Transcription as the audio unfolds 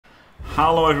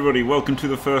Hello everybody, welcome to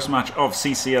the first match of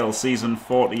CCL Season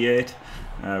 48.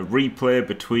 Replay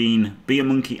between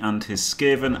Beermonkey and his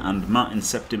Skaven and Matt in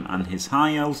Septim and his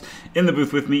High Elves. In the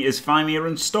booth with me is Faemir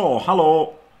and Storr.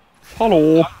 Hello!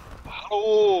 Hello!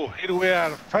 Hello! Here we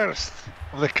are, first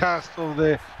of the cast of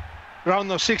the round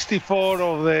of 64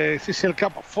 of the CCL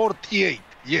Cup 48.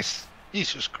 Yes,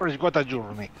 Jesus Christ, what a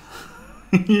journey.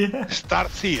 Yeah.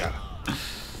 Starts here.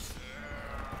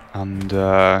 And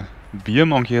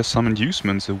Beermonkey has some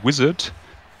inducements, a wizard,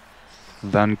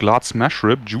 then Glad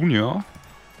Smashrip Jr.,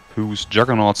 whose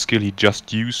Juggernaut skill he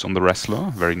just used on the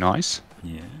wrestler, very nice.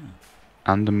 Yeah.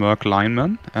 And the Merc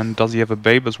Lineman. And does he have a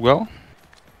babe as well?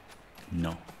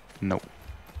 No. No.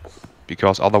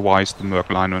 Because otherwise the Merc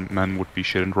Lineman would be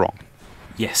shit and wrong.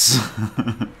 Yes.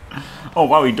 Oh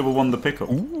wow, he double won the pickup.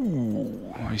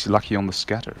 Ooh, he's lucky on the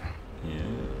scatter. Yeah.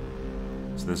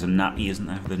 So there's a natty, isn't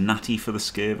there? The natty for the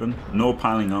Skaven. No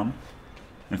piling on.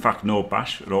 In fact, no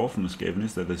bash at all from the Skaven,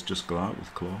 is there? There's just go out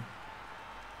with Claw.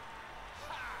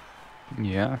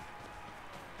 Yeah.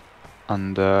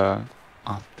 And I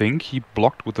think he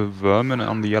blocked with the Vermin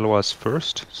on the yellow as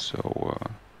first, so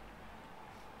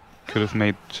could have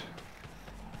made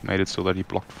it so that he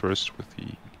blocked first with the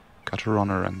Gutter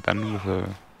Runner and then with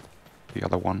the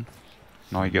other one.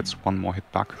 Now he gets one more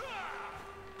hit back.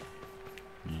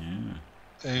 Yeah.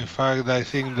 In fact, I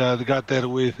think that Gutter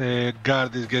with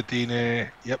guard is getting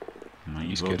yep.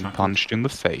 He's getting punched in the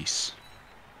face.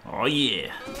 Oh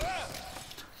yeah.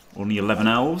 Only 11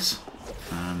 elves,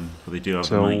 but they do have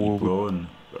a mighty blow and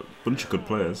a bunch of good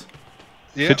players.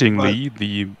 Yeah, fittingly,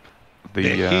 the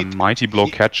mighty blow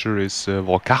catcher is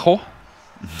Volcajo,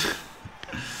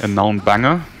 a noun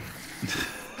banger.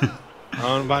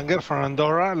 On banger from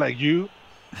Andorra, like you.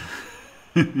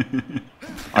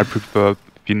 I prefer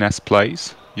finesse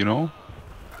plays, you know.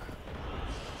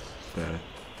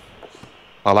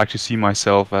 I like to see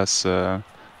myself as a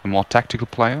more tactical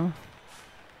player.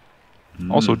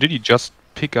 Also, did he just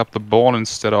pick up the ball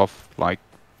instead of like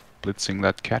blitzing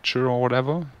that catcher or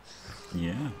whatever?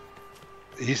 Yeah.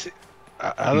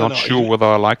 I'm not sure whether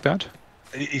I like that.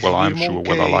 Well, I'm sure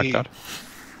whether I like that.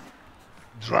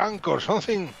 Drunk or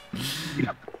something?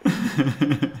 Yep.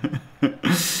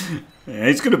 Yeah,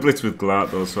 he's going to blitz with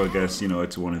Glad though, so I guess, you know,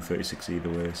 it's a 1 in 36 either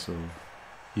way, so...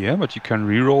 Yeah, but you can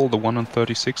reroll the 1 in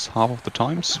 36 half of the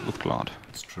times with Glad.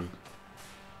 That's true.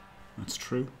 That's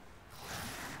true.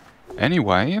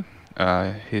 Anyway,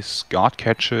 his guard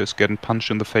catcher is getting punched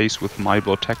in the face with my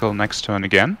blow tackle next turn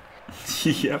again.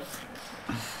 Yep.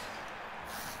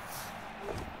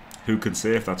 Who can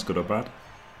say if that's good or bad?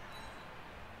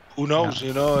 Who knows,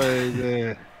 you know?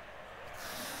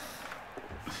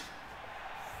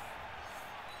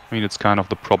 I mean, it's kind of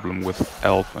the problem with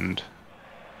Elf and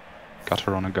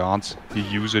Gutter Runner guards. You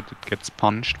use it, it gets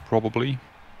punched, probably.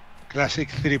 Classic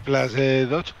 3+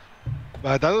 dodge.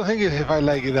 But I don't think if I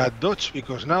like that dodge,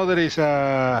 because now there is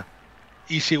a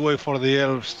easy way for the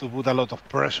elves to put a lot of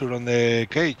pressure on the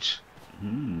cage.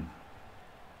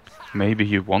 Maybe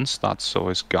he wants that, so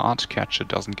his guard catcher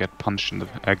doesn't get punched in the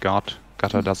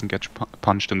gutter doesn't get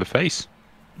punched in the face.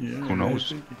 Yeah, who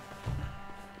knows?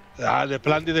 The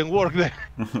plan didn't work there.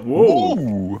 Whoa!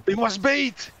 Ooh. It was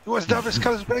bait. It was Davis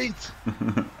Skull's bait.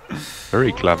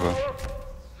 Very clever.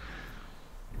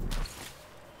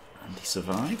 And he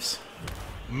survives.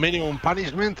 Minimum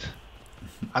punishment,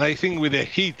 and I think with the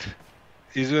heat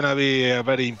is going to be a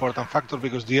very important factor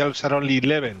because the elves are only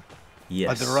 11, Yes.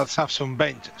 but the rats have some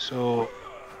bench, so...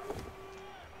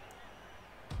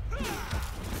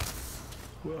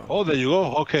 Oh, there you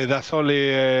go. Okay, that's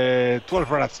only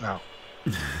 12 rats now.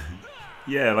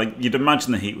 Yeah, like, you'd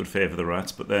imagine the heat would favour the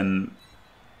rats, but then...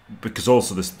 Because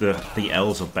also the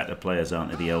elves are better players,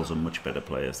 aren't they? The elves are much better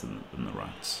players than the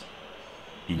rats.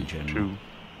 In general. True.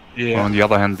 Yeah. Well, on the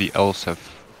other hand, the elves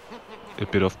have a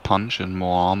bit of punch and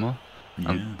more armor,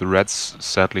 and the rats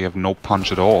sadly have no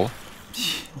punch at all,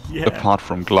 apart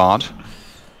from Glad.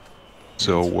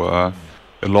 So a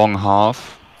long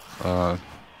half,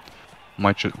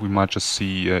 we might just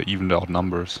see evened out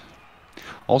numbers.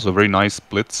 Also, very nice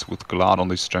blitz with Glad on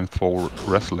the strength 4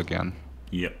 wrestle again.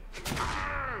 Yep.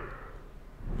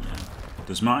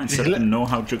 Does Martin Septim know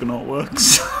how Juggernaut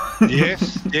works?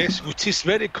 Yes, which is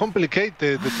very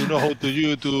complicated to know how to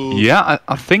use to... Yeah,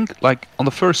 I think, like, on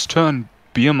the first turn,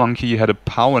 Beermonkey had a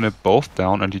power and a both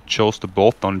down, and he chose the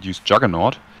both down and used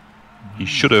Juggernaut. He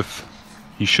should have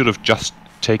just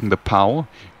taken the power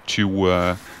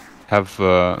to have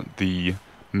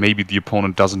maybe the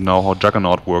opponent doesn't know how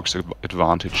Juggernaut works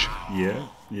advantage.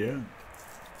 Yeah.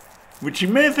 Which you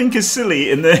may think is silly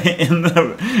in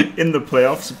the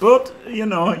playoffs, but you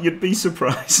know, you'd be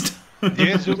surprised.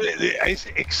 Yes, it's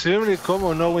extremely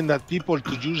common knowing that people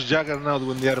to use Juggernaut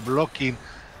when they are blocking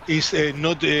is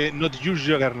not use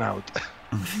Juggernaut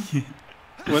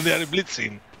when they are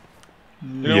blitzing.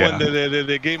 You know, when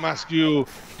the game asks you,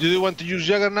 do you want to use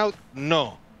Juggernaut?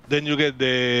 No. Then you get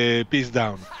the piece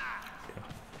down.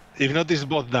 Yeah. If not, it's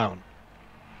both down.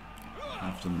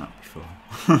 I've done that before.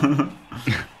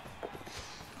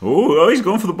 Oh, he's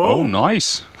going for the ball. Oh,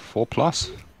 nice.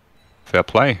 4+. Fair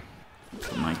play.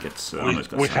 Might get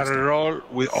we had a roll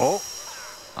with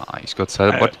He's got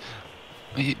set, but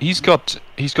he's got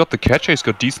the catcher. He's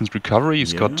got decent recovery.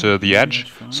 He's got the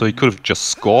edge, so he could have just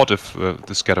scored if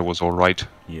the scatter was all right.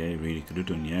 Yeah, he really could have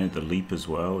done. Yeah, the leap as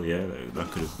well. Yeah,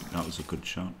 that was a good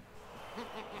shot.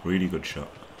 Really good shot.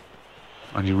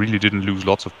 And he really didn't lose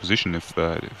lots of position if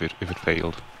it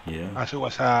failed. Yeah. As it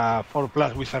was a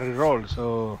 4+ with a reroll,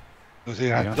 so because he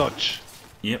had dodge.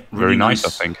 Yep. Really very nice, I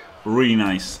think. Really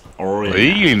nice.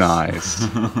 Really nice.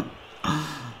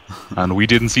 And we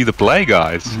didn't see the play,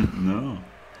 guys. No.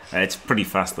 It's pretty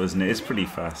fast, though, isn't it? It's pretty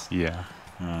fast. Yeah.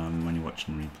 When you're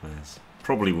watching replays.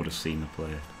 Probably would have seen the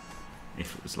play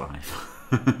if it was live.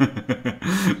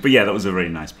 But yeah, that was a very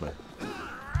nice play.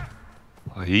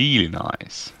 Really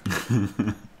nice.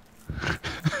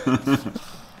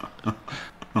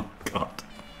 Oh, God.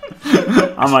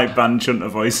 I might ban Chunter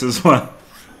voice as well.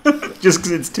 Just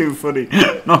because it's too funny.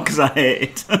 Not because I hate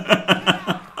it.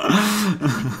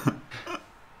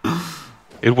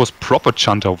 It was proper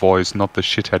Chunter voice, not the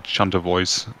shithead Chunter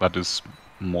voice that is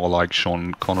more like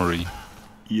Sean Connery.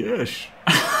 Yes.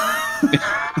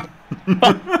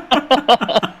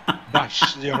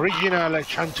 That's the original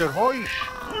Chunter voice.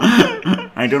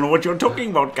 I don't know what you're talking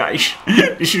about, guys.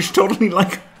 This is totally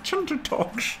like Chunter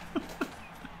talks.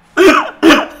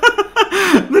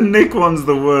 The Nick one's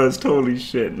the worst. Holy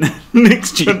shit.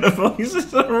 Nick's Chunter voice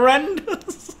is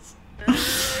horrendous.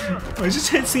 He just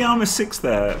hits the armor 6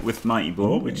 there with Mighty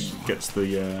Blow, which gets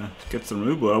the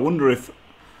remove. I wonder if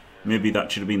maybe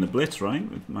that should have been the blitz, right?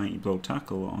 With Mighty Blow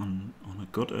tackle on a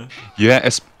gutter. Yeah,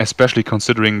 especially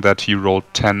considering that he rolled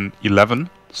 10-11,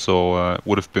 so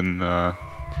would have been a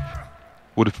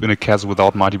Kaz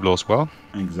without Mighty Blow as well.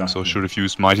 Exactly. So should have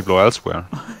used Mighty Blow elsewhere.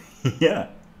 Yeah.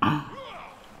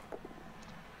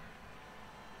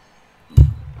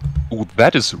 Ooh,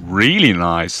 that is really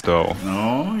nice, though.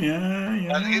 Oh, yeah.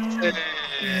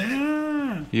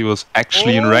 He was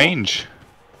actually in range.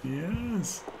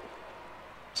 Yes.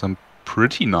 Some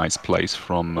pretty nice plays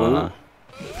from Martin.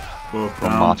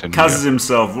 Kaz's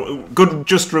himself. Good,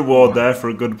 just reward there for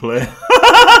a good play.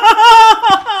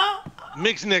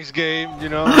 Mix next game, you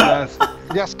know,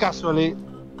 just casually.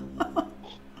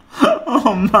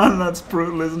 Oh man, that's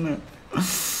brutal, isn't it?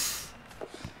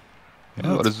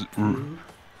 Yeah, that is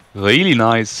really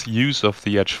nice use of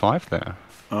the Edge 5 there.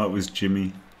 Oh, it was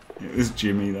Jimmy. It was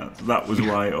Jimmy. That was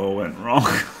why it all went wrong.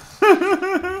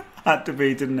 Had to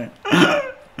be, didn't it?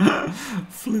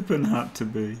 Flippin' had to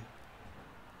be.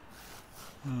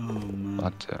 Oh man.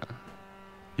 But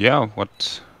yeah,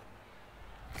 what?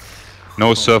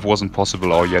 No serve wasn't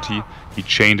possible, or yet he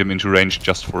chained him into range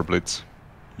just for a blitz.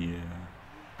 Yeah.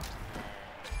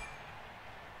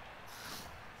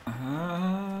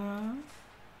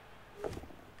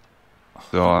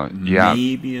 So yeah.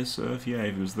 Maybe a serve. Yeah,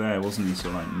 if he was there, wasn't he? So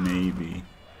like maybe.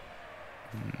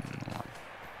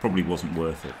 Probably wasn't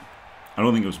worth it. I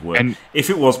don't think it was worth it. If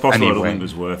it was possible, I don't think it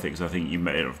was worth it, because I think you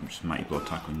may have just Mighty Blow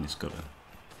tackling this gutter.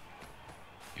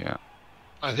 Yeah.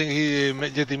 I think he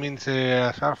means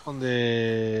a surf on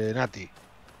the Natty.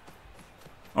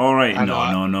 Alright,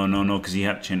 no, because he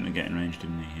had Chin to get in range,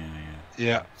 didn't he?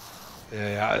 Yeah.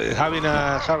 Having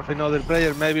a surf in other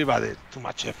player maybe, but it's too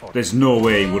much effort. There's no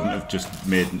way he wouldn't have just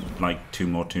made like 2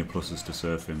 more 2+s to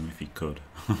surf him if he could.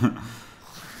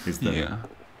 Is there? Yeah.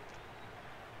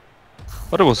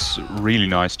 But it was really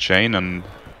nice chain, and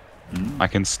I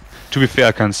can, to be fair,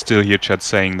 I can still hear chat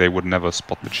saying they would never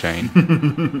spot the chain.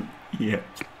 Yeah.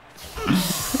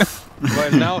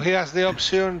 Well, now he has the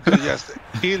option to just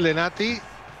heal the Natty,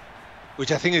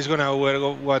 which I think is gonna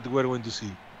what we're going to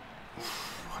see.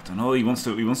 I don't know. He wants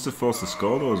to force the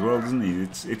score though as well, doesn't he?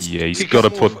 It's yeah, he's got to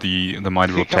put the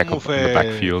Mighty Blow tackle in the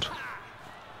backfield.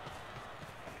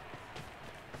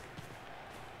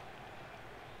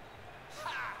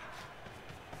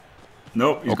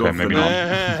 Nope. He's okay, maybe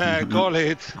not. Call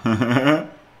it. I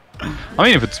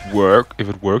mean, if it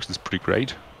works, it's pretty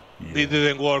great. Yeah. It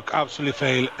didn't work. Absolutely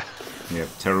fail. Yeah,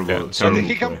 terrible. Yeah, terrible.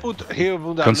 He can put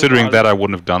considering that, I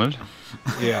wouldn't have done it.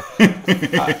 Yeah.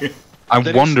 I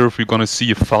wonder if we're gonna see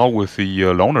a foul with the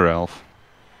loner elf.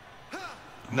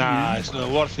 Nah, it's not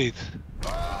worth it.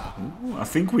 Ooh, I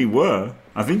think we were.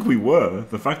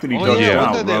 The fact that he dodged yeah.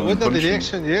 out rather When than the punching.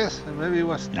 direction, yes. Maybe it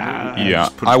was... Yeah, Yeah,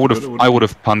 just put I it would together, have. wouldn't I you? would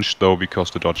have punched though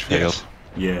because the dodge failed.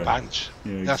 Yeah. Punch.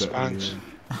 Yeah, Just exactly, punch.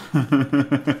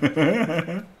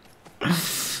 Yeah.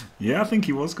 Yeah, I think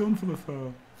he was going for the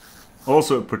foul.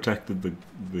 Also, it protected the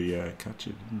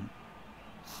catcher, didn't it?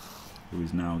 Who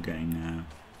is now getting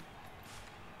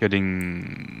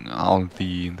Getting out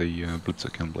the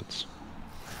blitzer can blitz.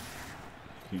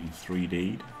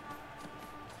 3D'd.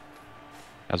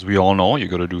 As we all know, you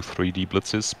got to do 3D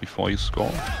blitzes before you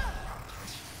score.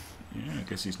 Yeah, I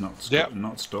guess he's not Yep.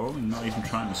 not stalling, not even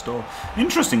trying to stall.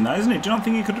 Interesting, that isn't it? Do you not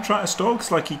think he could have tried to stall? Because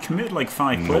like he committed like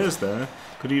 5 players there.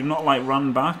 Could he have not like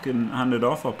run back and handed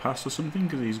off or passed or something?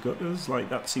 Because he's got us. Like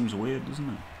that seems weird, doesn't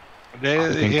it?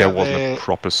 I think there wasn't a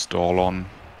proper stall on.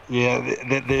 Yeah,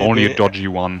 Only a dodgy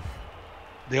one.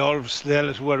 The Elves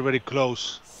were very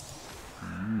close.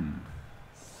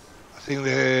 I think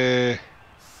the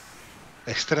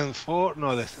strength 4,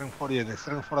 no, the strength 4, yeah, the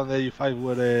strength 4 and the AG5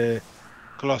 were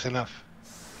close enough.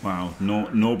 Wow,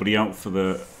 nobody out for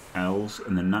the Elves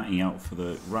and the Natty out for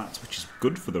the Rats, which is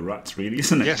good for the Rats, really,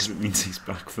 isn't it? Yes. Because it means he's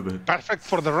back for the... Perfect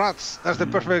for the Rats. That's the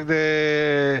perfect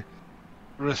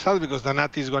result because the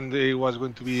Natty was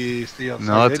going to be still outside.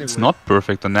 No, anyway. it's not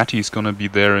perfect. The Natty is gonna be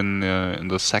there in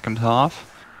the second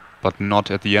half, but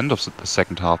not at the end of the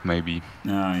second half, maybe.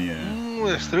 Ah, yeah.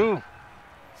 That's true.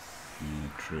 Yeah,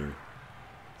 true.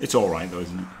 It's all right though,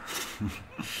 isn't it?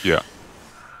 Yeah.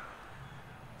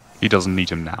 He doesn't need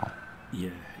him now, Yeah,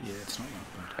 it's not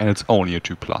that bad. and it's only a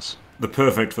 2+. The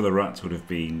perfect for the Rats would have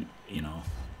been,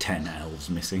 10 Elves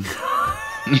missing.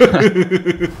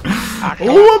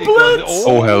 Oh, a blitz!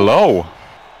 Oh, hello.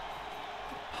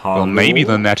 Hello? Well, maybe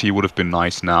the Natty would have been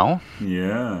nice now.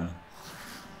 Yeah.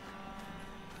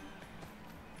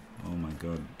 Oh my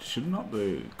god. Should not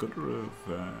the gutter of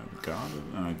the guard?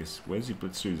 I guess, where's he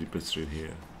blitz through? Is he blitz through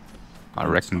here? I No,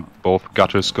 it's reckon not. both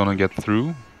gutters gonna get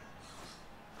through.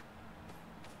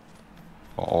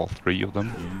 Or all 3 of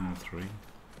them. Yeah, 3.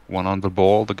 One on the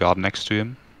ball, the guard next to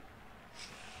him.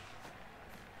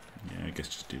 Yeah, I guess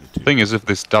just do the 2. Thing is, if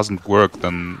this doesn't work,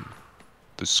 then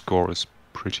the score is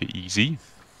pretty easy.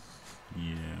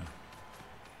 Yeah.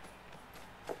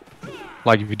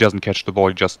 Like if he doesn't catch the ball,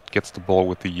 he just gets the ball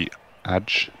with the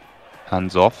edge,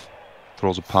 hands off,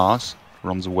 throws a pass,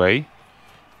 runs away.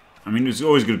 I mean, it was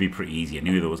always going to be pretty easy. I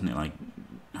knew that, wasn't it? Like,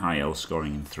 high L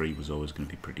scoring in 3 was always going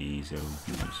to be pretty easy.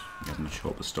 He had much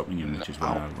hope of stopping him, which is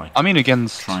why I like I mean,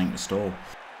 against... trying to stall.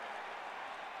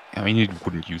 I mean, he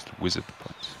wouldn't use the wizard,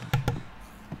 but...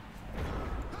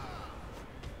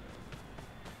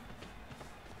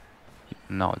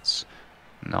 Now it's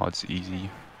easy.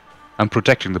 And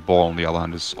protecting the ball, on the other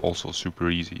hand, is also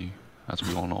super easy, as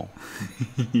we all know.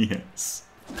 Yes.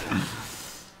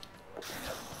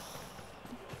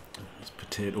 It's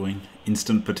potatoing.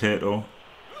 Instant potato.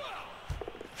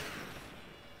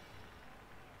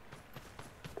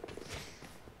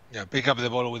 Yeah, pick up the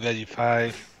ball with the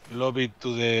AG5, lob it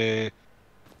to the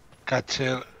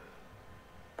catcher.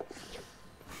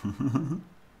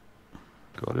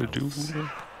 Gotta do...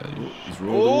 He's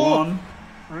rolled a 1.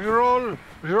 Reroll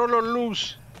or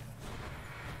lose.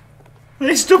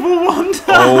 It's double 1.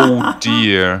 Oh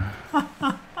dear.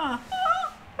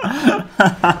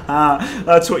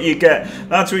 That's what you get.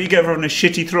 That's what you get for having a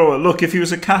shitty thrower. Look, if he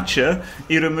was a catcher,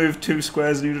 he'd have moved 2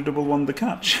 squares and he'd have double 1 the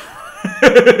catch.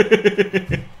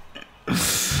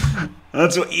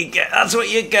 That's what you get. That's what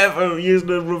you get for using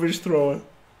a rubbish thrower.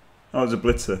 Oh, it's a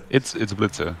blitzer. It's a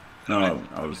blitzer. No,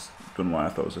 I was don't know why I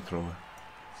thought it was a thrower.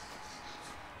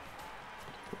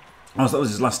 Oh, so that was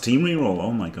his last team reroll.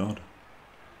 Oh my god.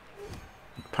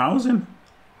 Powers him.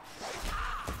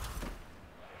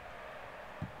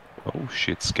 Oh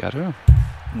shit, scatter.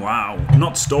 Wow,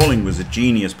 not stalling was a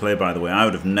genius play, by the way. I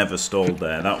would have never stalled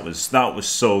there. That was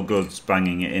so good,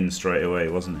 banging it in straight away,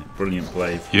 wasn't it? Brilliant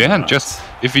play. Yeah, and just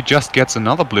if he just gets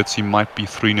another blitz, he might be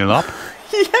 3-0 up.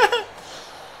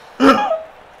 Yeah.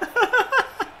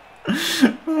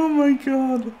 Oh my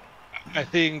god. I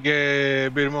think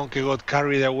Beermonkey got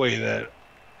carried away there.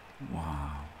 Wow.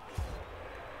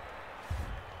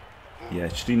 Yeah,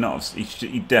 should he not?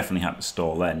 He definitely had to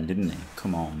stall then, didn't he?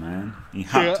 Come on, man. He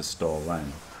had to stall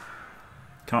then.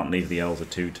 Can't leave the Elves a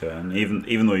 2-turn,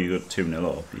 even though you got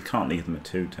 2-0 up. You can't leave them a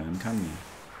 2-turn, can you?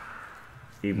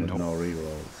 Even with no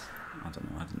rerolls. I don't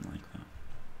know. I didn't like that.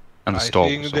 And the I Storr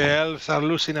think was the on. Elves are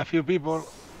losing a few people.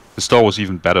 The Storr was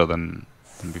even better than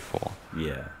before.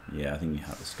 Yeah, I think he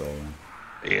had to stall then.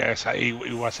 Yes,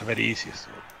 it was a very easy. So.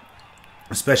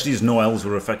 Especially as no Elves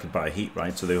were affected by heat,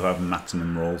 right? So they will have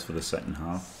maximum rolls for the second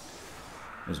half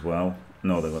as well.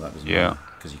 No, that doesn't Yeah. matter,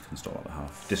 because you can stall at the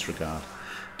half. Disregard.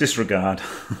 Disregard.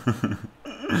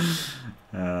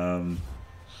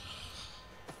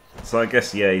 So I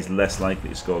guess, yeah, he's less likely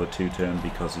to score the 2-turn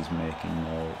because he's making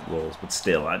more rolls. But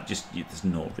still, there's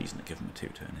no reason to give him a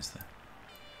 2-turn, is there?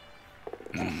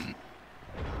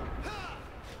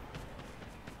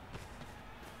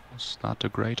 Was that a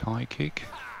great high kick?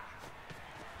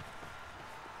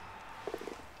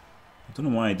 I don't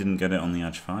know why he didn't get it on the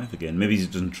edge 5 again. Maybe he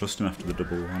doesn't trust him after the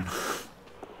double 1.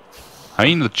 I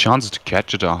mean, the chances to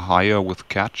catch it are higher with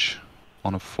catch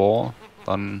on a 4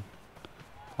 than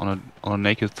on a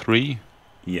naked 3.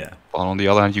 Yeah. But on the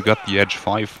other hand, you got the edge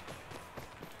 5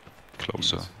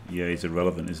 closer. He's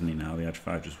irrelevant, isn't he, now? The edge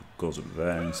 5 just goes up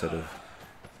there instead of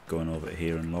going over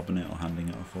here and lobbing it or handing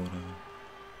it off or whatever.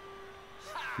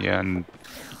 Yeah, and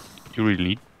you really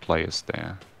need players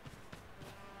there.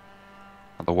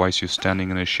 Otherwise, you're standing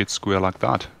in a shit square like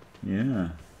that. Yeah.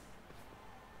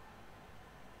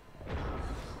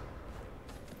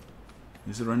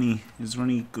 Is there any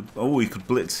good... Oh, we could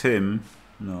blitz him.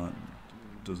 No, it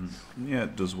doesn't. Yeah,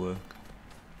 it does work.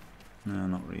 No,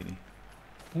 not really.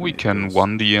 We can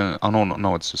 1D... oh,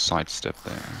 no, it's a sidestep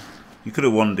there. You could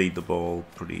have 1D'd the ball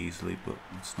pretty easily, but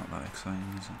it's not that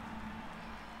exciting, is it?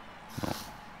 No.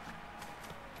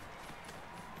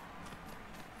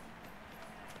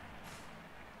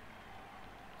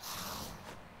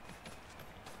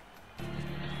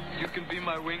 You can be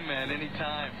my wingman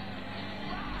anytime.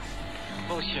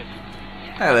 Bullshit.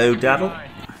 Hello, Daddle.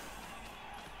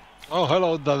 Oh,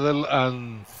 hello, Daddle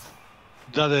and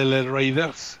Daddle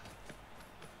Raiders.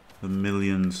 The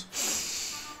millions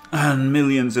and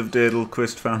millions of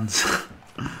Daedalquist fans.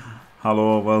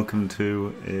 Hello, welcome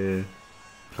to a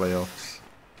playoffs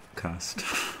cast.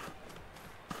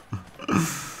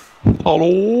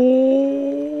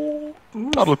 Hello,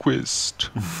 Daddlequist.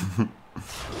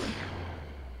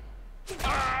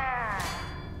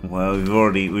 Well, we've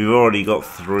already got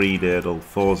 3 Daedal.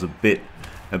 4's a bit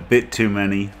too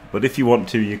many, but if you want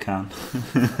to, you can.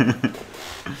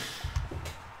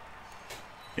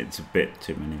 It's a bit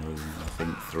too many, though, isn't it? I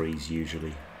think 3's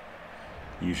usually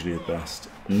the best.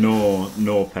 No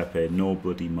Pepe, no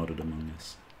bloody Modded Among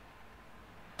Us.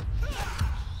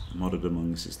 Modded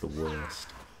Among Us is the worst.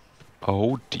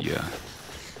 Oh dear.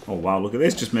 Oh wow, look at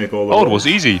this, just make all the Oh, it was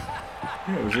easy.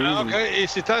 Yeah, it was easy. Okay,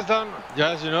 easy touchdown.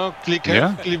 Just, click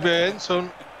Yeah. click the end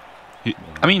zone. He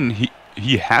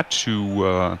had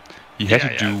to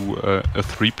do a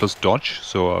 3+ dodge,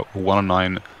 so a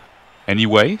 1-9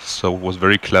 anyway. So it was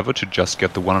very clever to just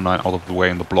get the 1-9 out of the way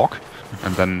in the block,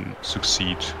 and then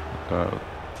succeed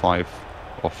 5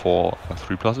 or 4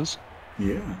 3+s.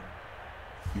 Yeah,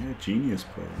 genius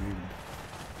play, really.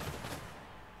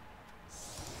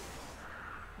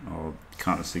 Oh,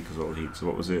 can't see because all heat. So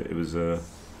what was it? It was a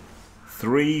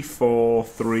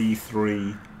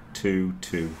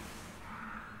 3-4-3-3-2-2.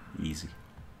 Easy.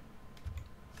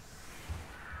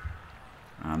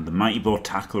 And the Mighty Boar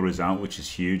Tackler is out, which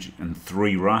is huge, and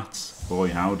 3 rats. Boy,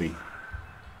 howdy.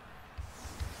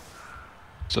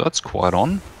 So that's quite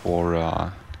on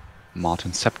for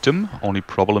Martin Septim. Only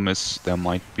problem is there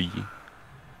might be...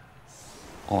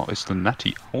 Oh, is the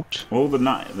Natty out? Oh, the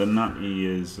Natty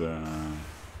is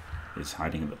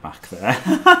hiding at the back there.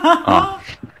 Ah.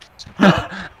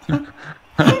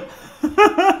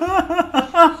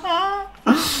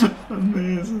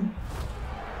 Amazing.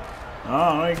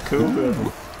 Alright, cool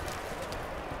then.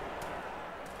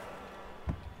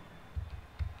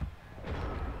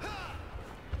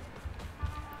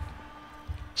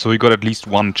 So we got at least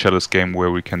one Chalice game where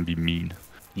we can be mean.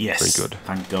 Yes. Very good.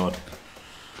 Thank God.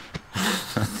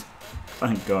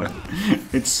 Thank God.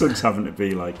 It sucks having to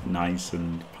be like nice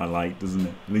and polite, doesn't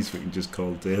it? At least we can just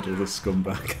call Daedal the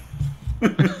scumbag.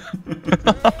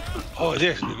 Oh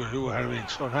yes, because you were being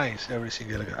so nice every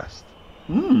single cast.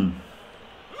 Hmm.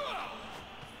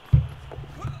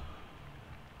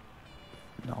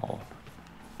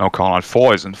 No, Carnal,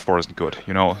 4 isn't good,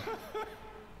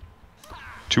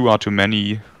 2 are too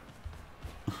many,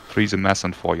 3's a mess,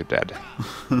 and 4 you're dead.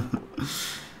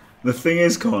 The thing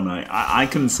is, Cornai, I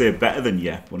can say better than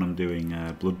Yep when I'm doing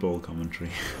Blood Bowl commentary.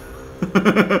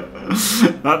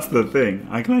 That's the thing.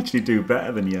 I can actually do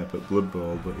better than Yep at Blood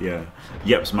Bowl, but yeah,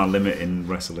 Yep's my limit in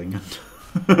wrestling and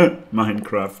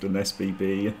Minecraft and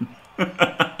SBB and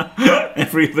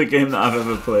every other game that I've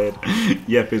ever played.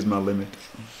 Yep is my limit.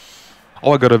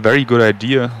 Oh, I got a very good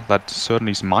idea. That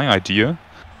certainly is my idea,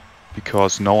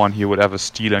 because no one here would ever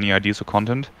steal any ideas or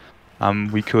content.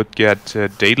 We could get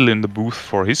Daedal in the booth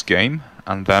for his game,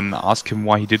 and then ask him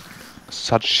why he did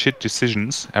such shit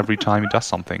decisions every time he does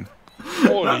something.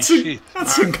 Holy shit!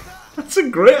 That's a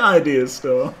great idea,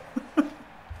 Storr.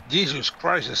 Jesus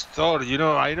Christ, Storr, you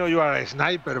know, I know you are a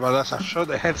sniper, but that's a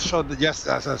shot, a headshot just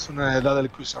as soon as the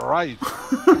quiz arrived.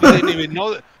 You didn't even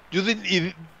know,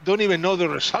 don't even know the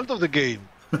result of the game.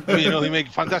 You know, he made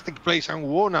fantastic plays and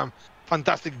won a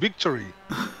fantastic victory.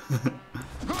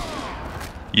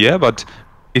 Yeah, but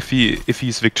if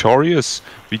he's victorious,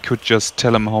 we could just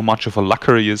tell him how much of a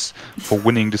lucker he is for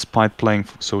winning despite playing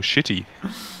so shitty.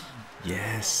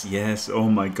 Yes, yes. Oh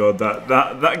my god, that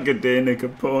Gdanik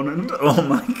opponent. Oh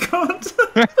my god.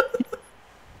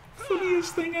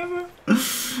 Funniest thing ever.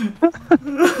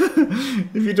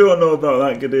 If you don't know about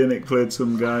that, Gdanik played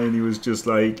some guy and he was just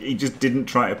like, he just didn't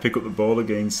try to pick up the ball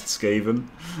against Skaven,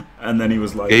 and then he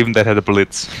was like, Skaven that had a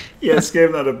blitz. yeah,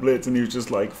 Skaven had a blitz, and he was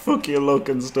just like, fuck your luck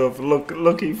and stuff,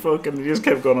 lucky fuck, and he just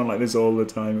kept going on like this all the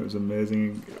time. It was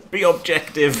amazing. Be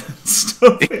objective and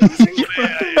stuff. It was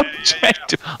incredible.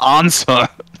 Objective. Answer.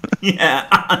 Yeah,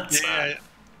 answer.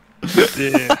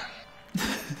 Yeah.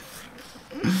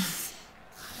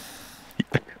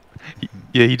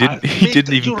 Yeah, he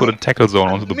didn't even put a tackle zone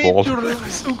onto the ball.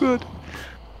 So good.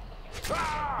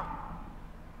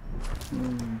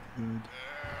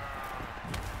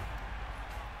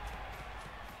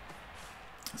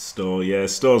 Storr, yeah,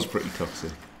 Storr's pretty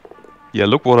toxic. Yeah,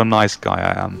 look what a nice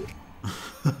guy I am.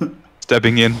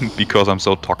 Stepping in because I'm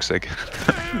so toxic.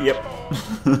 Yep.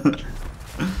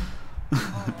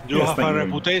 You Yes, have thank a you.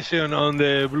 reputation on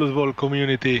the Blood Bowl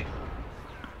community.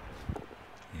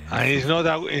 And it's not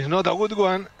a good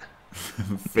one.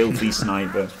 Filthy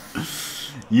sniper.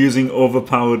 Using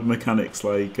overpowered mechanics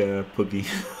like Puggy.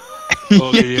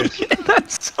 Okay, yes. Yeah,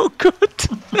 that's so good.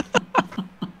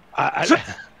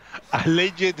 A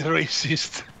legit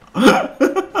racist.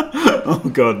 Oh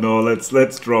god, no,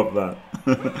 let's drop that.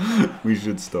 We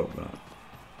should stop that.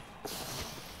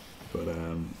 But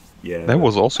yeah. That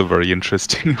was also very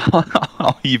interesting.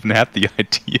 How he even had the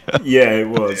idea. Yeah, it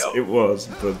was,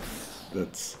 but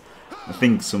that's, I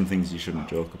think some things you shouldn't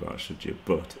joke about, should you?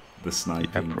 But the sniping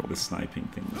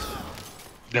thing was fun.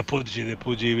 The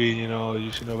Pudgy, you know,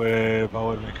 using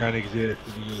overpowered mechanics. Yeah,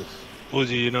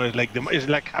 Pudgy, you know, it's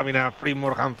like having a free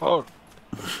Morgan 4.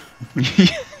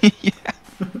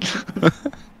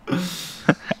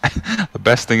 The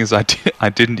best thing is I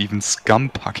didn't even scum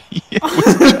Puggy. It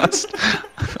was just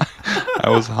I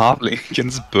was hardly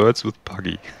against birds with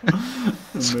Puggy.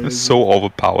 So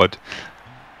overpowered.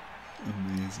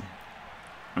 Amazing.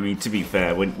 I mean, to be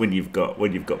fair, when you've got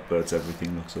birds,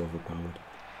 everything looks overpowered.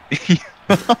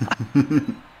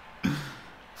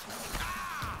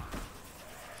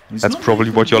 That's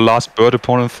probably what your last bird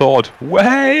opponent thought.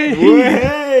 Way!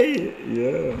 Way!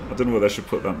 Yeah. I don't know whether I should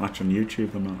put that match on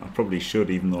YouTube or not. I probably should,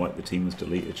 even though like the team was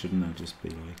deleted, shouldn't I? Just be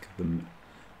like them,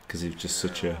 because it was just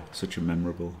such a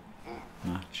memorable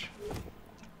match.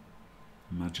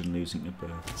 Imagine losing to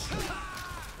birds.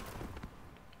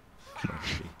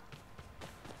 Tragedy.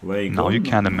 Well, there you Now go. you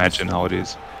can imagine how it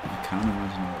is. I can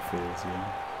imagine how it feels,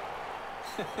 yeah.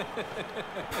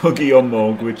 Puggy or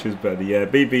Morg, which is better? Yeah,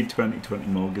 BB 2020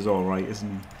 Morg is alright, isn't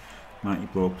he? Mighty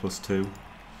Blow +2.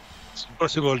 It's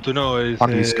impossible to know.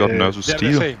 Puggy's got nerves of they're the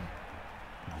steel. same.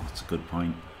 Oh, that's a good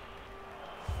point.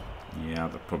 Yeah,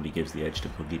 that probably gives the edge to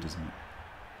Puggy, doesn't it?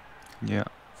 Yeah.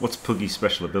 What's Puggy's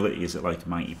special ability? Is it like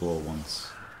Mighty Blow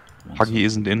once Puggy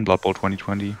isn't in Blood Bowl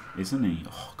 2020. Isn't he?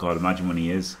 Oh god, imagine when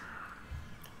he is.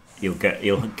 He'll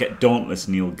get Dauntless,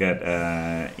 and he'll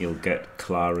get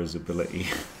Clara's ability.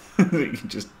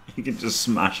 he can just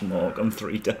smash Morg on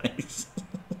 3 dice.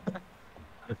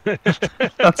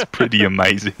 That's pretty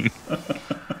amazing.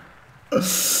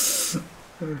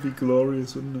 That'd be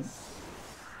glorious, wouldn't it?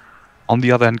 On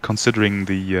the other hand, considering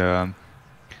the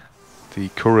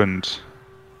current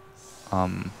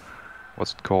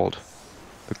what's it called?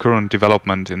 The current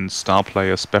development in star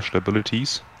player special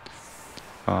abilities,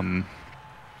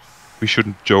 we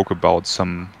shouldn't joke about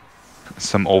some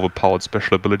overpowered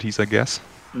special abilities, I guess.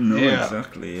 No, Yeah.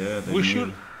 exactly. Yeah, the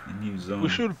new zone. We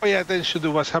should pay attention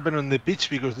to what's happening on the pitch,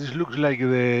 because this looks like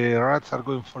the rats are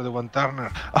going for the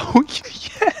one-turner. Oh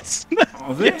yes!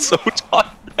 Are they? It's so done.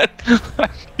 That'd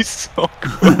be so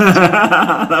good.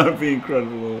 That would be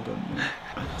incredible, wouldn't it?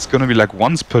 It's gonna be like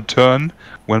once per turn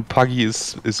when Puggy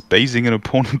is basing an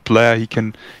opponent player, he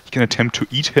can attempt to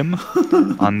eat him,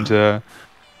 and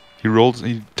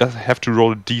he does have to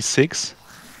roll a d6,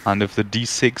 and if the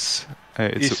d6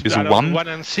 is a out of 1, 1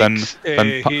 and then 6,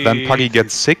 then Puggy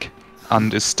gets sick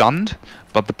and is stunned,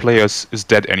 but the player is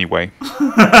dead anyway.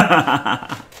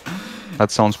 That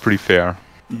sounds pretty fair.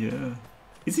 Yeah.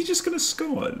 Is he just going to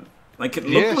score? Like, it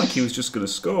looked like he was just going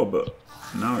to score, but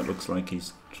now it looks like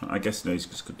he's... I guess no, he's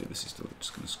just going to do this. He's still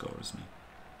just going to score, isn't he?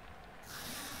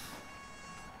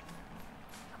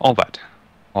 All that.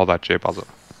 All that J-buzzer.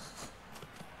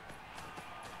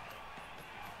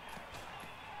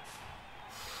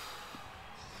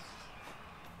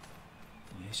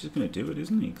 Yeah, he's just going to do it,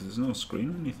 isn't he? Because there's no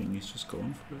screen or anything. He's just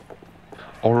going for it.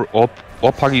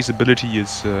 Or Puggy's ability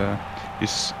is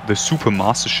the Super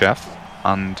Master Chef,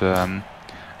 and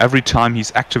every time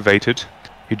he's activated,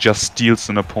 he just steals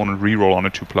an opponent reroll on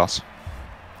a 2+.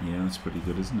 Yeah, that's pretty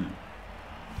good, isn't it?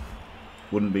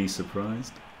 Wouldn't be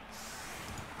surprised.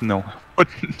 No,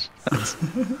 wouldn't.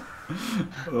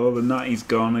 Oh, the natty's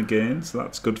gone again, so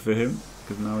that's good for him,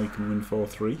 because now he can win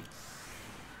 4-3.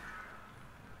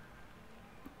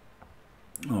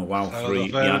 Oh wow, 3.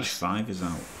 The Edge 5 is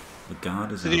out. The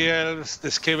guard is out. The Elves, the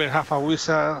Skaven have a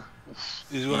wizard.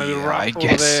 It's gonna be Yeah, rough for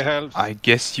the Elves. I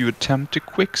guess you attempt a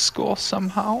quick score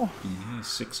somehow. Yeah,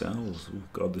 6 Elves. Oh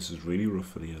god, this is really rough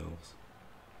for the Elves.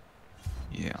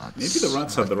 Yeah, Maybe the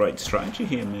Rats had the right strategy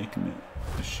here, making it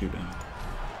a shootout.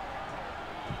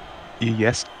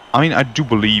 Yes, I mean, I do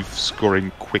believe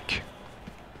scoring quick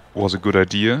was a good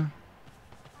idea.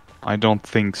 I don't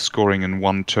think scoring in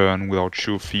one turn without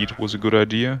sure feet was a good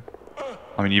idea.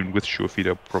 I mean, even with sure feet,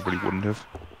 I probably wouldn't have.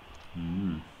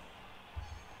 Mm.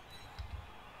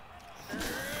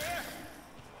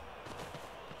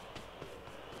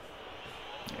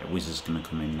 Yeah, Wizard's gonna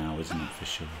come in now, isn't it, for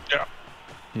sure? Yeah.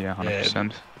 Yeah,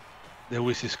 100%. The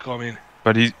Wiz is coming.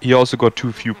 But he also got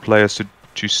too few players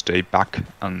to stay back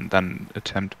and then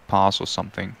attempt pass or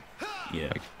something.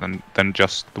 Yeah. Like, then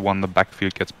just the one in the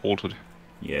backfield gets bolted.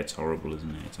 Yeah, it's horrible, isn't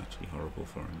it? It's actually horrible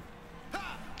for him.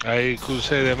 I could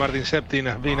say that Martin Septim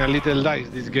has been a little dice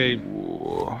this game.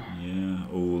 Ooh. Yeah,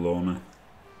 oh, Lorna.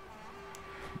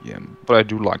 Yeah, but I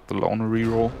do like the loner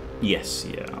reroll. Yes,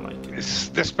 yeah, I like it. It's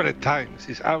desperate times.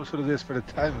 It's absolutely desperate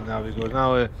times now because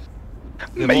now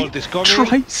the Mate bolt is coming.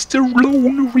 tries the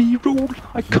loner reroll.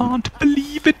 I can't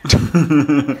believe it.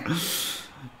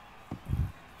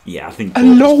 Yeah, I think A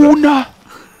loner.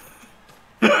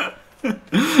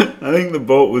 I think the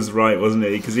boat was right, wasn't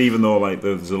it? Because even though like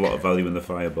there's a lot of value in the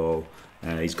fireball,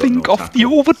 he's got Think no of tackle. the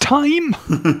overtime.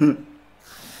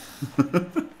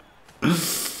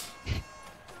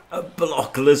 A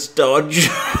blockless dodge.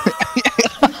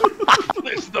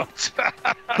 Let's not.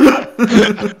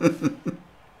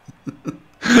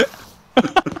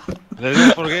 Let's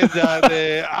not forget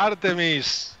that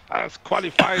Artemis has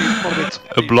qualified for the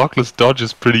A blockless dodge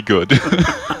is pretty good.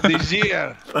 this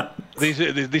year,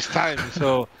 this time.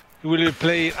 So he will be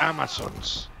playing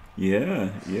Amazons. Yeah,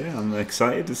 I'm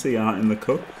excited to see Art in the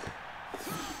cup.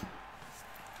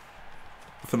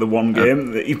 For the one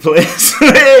game that he plays.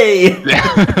 Hey!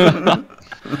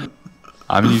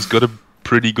 I mean, he's got a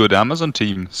pretty good Amazon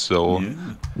team, so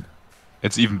Yeah.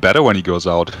 it's even better when he goes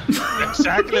out.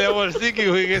 Exactly, I was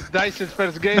thinking he gets Dyson's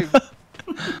first game.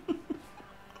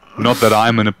 Not that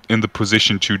I'm in the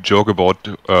position to joke about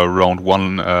round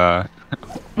one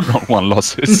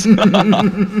losses.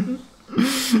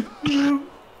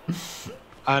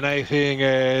 And I think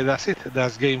that's it.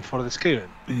 That's game for the Skaven.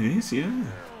 It is, yeah.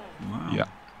 Wow. Yeah.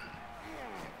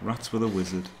 Rats with a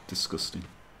wizard. Disgusting.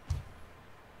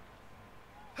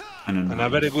 And And a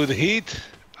very good hit.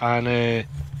 And a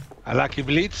lucky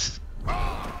blitz.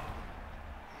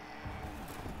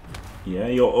 Yeah,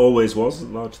 he always was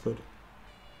large thud.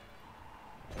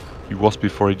 He was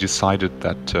before he decided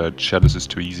that Chalice is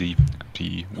too easy and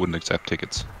he wouldn't accept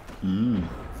tickets. Mm.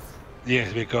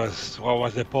 Yes, because what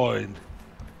was the point?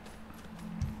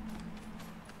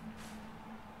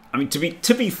 I mean, to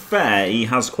be fair, he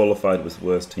has qualified with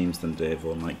worse teams than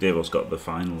Davo. And like Davo's got the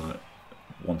final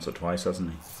once or twice,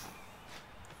 hasn't he?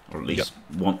 Or at least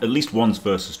at least once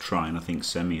versus Try, and I think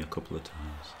semi a couple of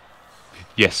times.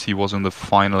 Yes, he was in the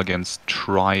final against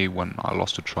Try when I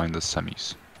lost to Try in the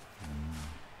semis.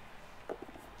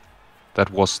 That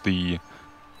was the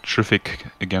Terrific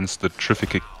against the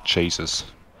Terrific Chasers.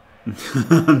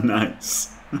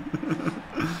 Nice.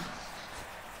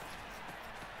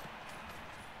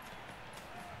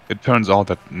 It turns out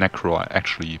that Necro are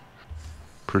actually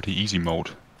pretty easy mode.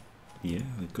 Yeah,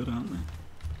 they're good, aren't they?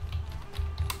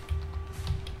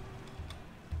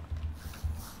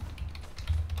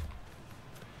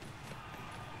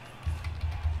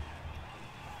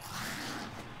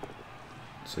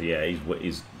 So yeah,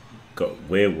 he's got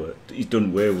way worse. He's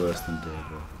done way worse than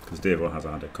Davo, because Davo has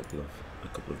had a couple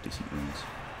of decent runs.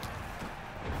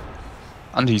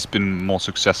 And he's been more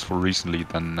successful recently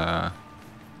than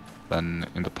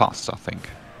in the past, I think.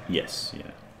 Yes,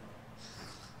 yeah.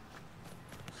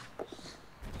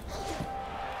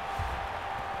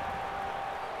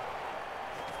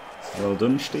 Well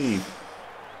done, Steve.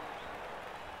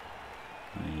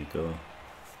 There you go.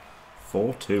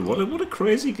 4-2. What a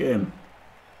crazy game.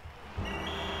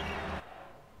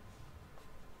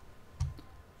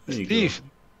 There you Steve,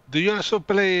 do you also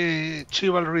play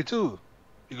Chivalry too?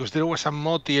 Because there was a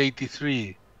Moti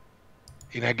 83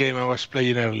 in a game I was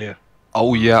playing earlier.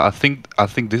 Oh yeah, I think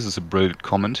this is a brilliant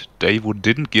comment. David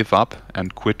didn't give up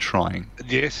and quit trying.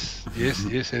 Yes.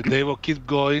 And Devo keep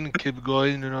going,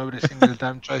 you know, every single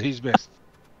time, try his best.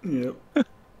 go. Yep.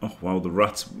 Oh wow, the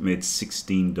rats made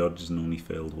 16 dodges and only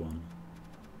failed one.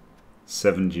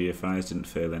 7 GFIs didn't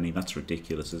fail any. That's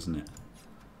ridiculous, isn't it?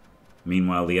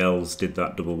 Meanwhile, the Elves did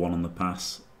that double one on the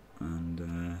pass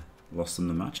and lost them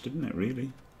the match, didn't it?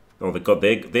 Really? Oh,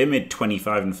 they made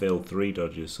 25 and failed 3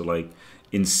 dodges. So like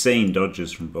insane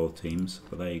dodges from both teams.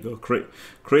 But there you go,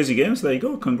 crazy games. There you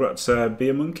go. Congrats,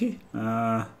 Beermonkey.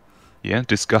 Yeah,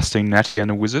 disgusting Natty and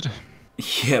a wizard.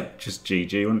 Yep, just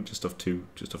GG, wasn't it?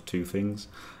 Just off two things.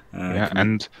 Yeah,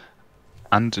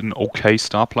 and an okay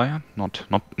star player. Not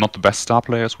the best star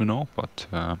player as we know, but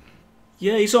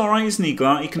yeah, he's alright, isn't he,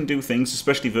 Glart? He can do things,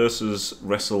 especially versus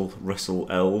wrestle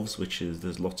Elves, which is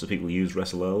there's lots of people who use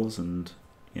wrestle Elves, and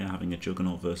yeah, having a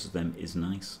Juggernaut versus them is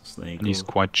nice. So there you and go. he's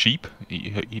quite cheap.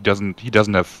 He doesn't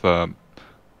have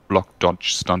block,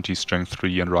 dodge, stunty, strength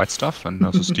 3 and right stuff, and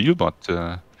also steal, but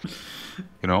you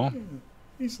know.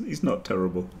 He's not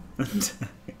terrible. And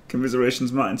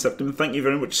commiserations, Martin Septim. Thank you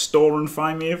very much, Storr and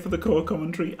Faemir, for the core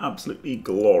commentary. Absolutely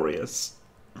glorious.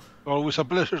 Always a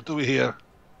pleasure to be here.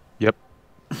 Yep.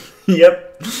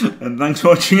 Yep. And thanks for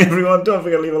watching, everyone. Don't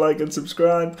forget to leave a like and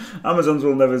subscribe. Amazons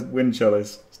will never win,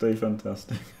 Chalice. Stay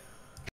fantastic.